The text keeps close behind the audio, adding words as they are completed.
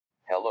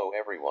Hello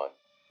everyone.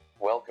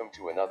 Welcome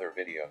to another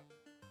video.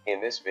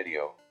 In this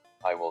video,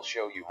 I will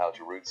show you how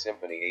to root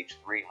Symphony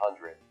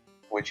H300,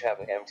 which have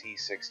an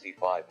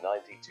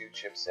MT6592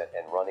 chipset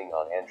and running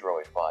on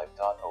Android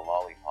 5.0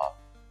 Lollipop.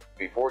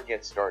 Before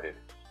get started,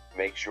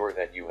 make sure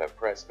that you have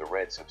pressed the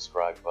red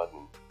subscribe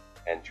button,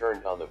 and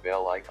turned on the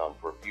bell icon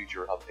for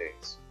future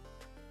updates.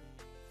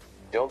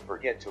 Don't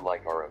forget to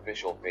like our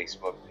official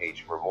Facebook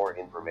page for more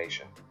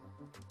information.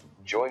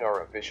 Join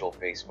our official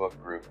Facebook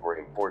group for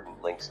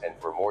important links and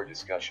for more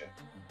discussion.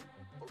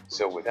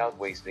 So without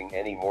wasting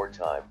any more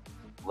time,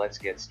 let's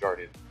get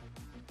started.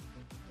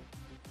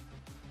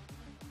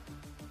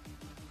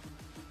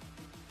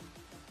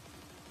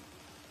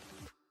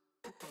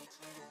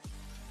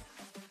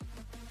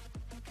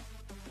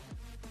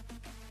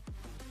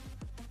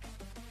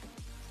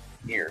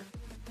 Here,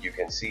 you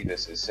can see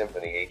this is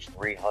Symphony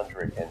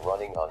H300 and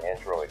running on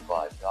Android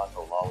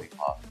 5.0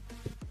 Lollipop.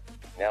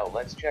 Now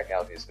let's check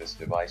out is this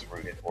device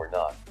rooted or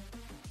not.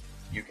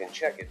 You can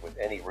check it with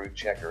any root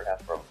checker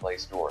app from Play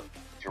Store.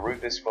 To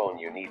root this phone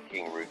you need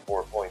KingRoot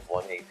 4.1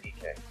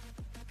 APK.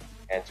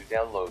 And to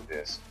download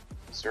this,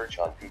 search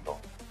on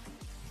Google.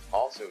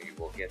 Also you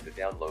will get the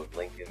download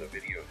link in the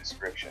video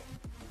description.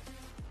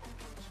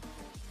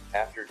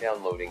 After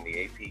downloading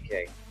the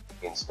APK,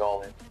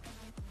 install it.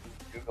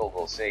 Google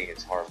will say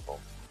it's harmful,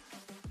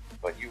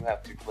 but you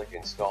have to click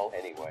install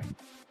anyway.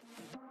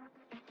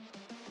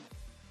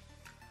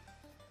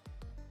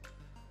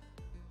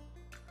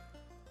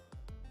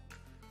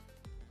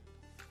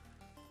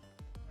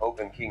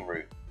 Open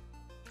KingRoot.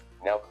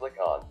 Now click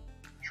on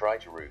Try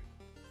to root.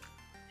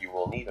 You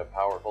will need a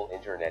powerful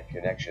internet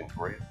connection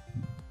for it,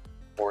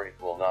 or it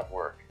will not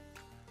work.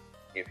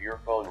 If your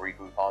phone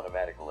reboots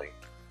automatically,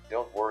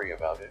 don't worry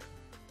about it.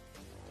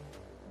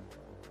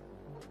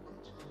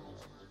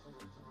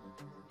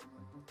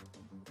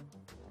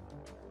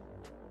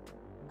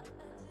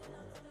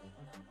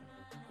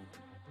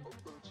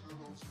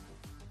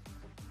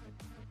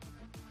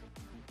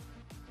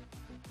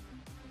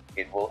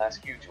 It will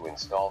ask you to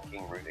install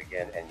KingRoot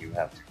again and you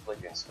have to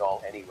click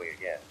install anyway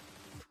again.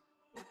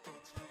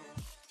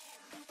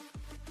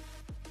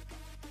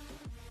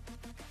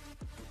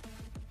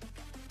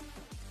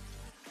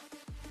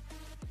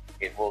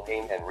 It will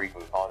aim and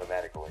reboot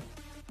automatically.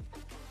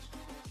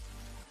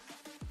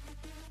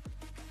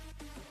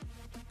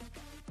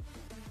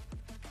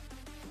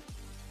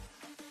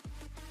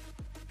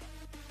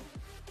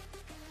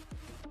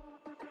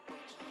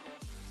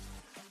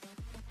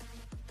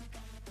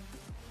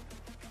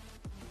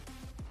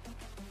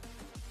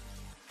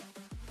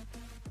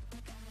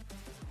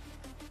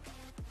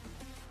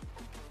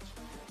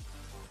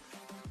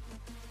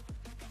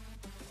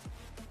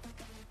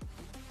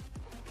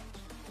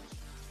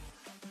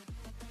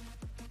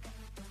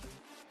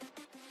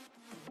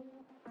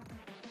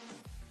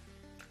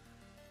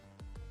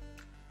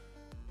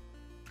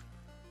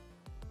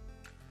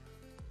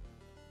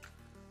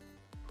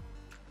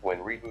 When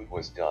reboot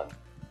was done,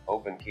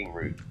 open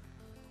KingRoot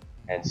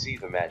and see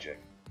the magic.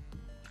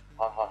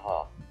 Ha ha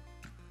ha.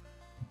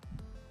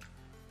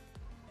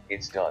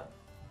 It's done.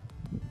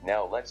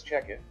 Now let's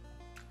check it.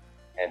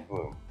 And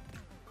boom.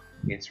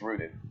 It's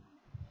rooted.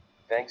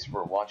 Thanks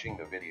for watching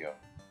the video.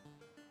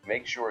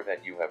 Make sure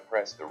that you have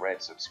pressed the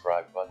red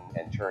subscribe button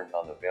and turned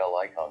on the bell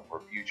icon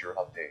for future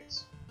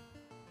updates.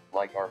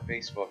 Like our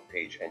Facebook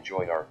page and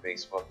join our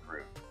Facebook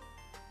group.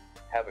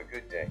 Have a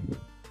good day.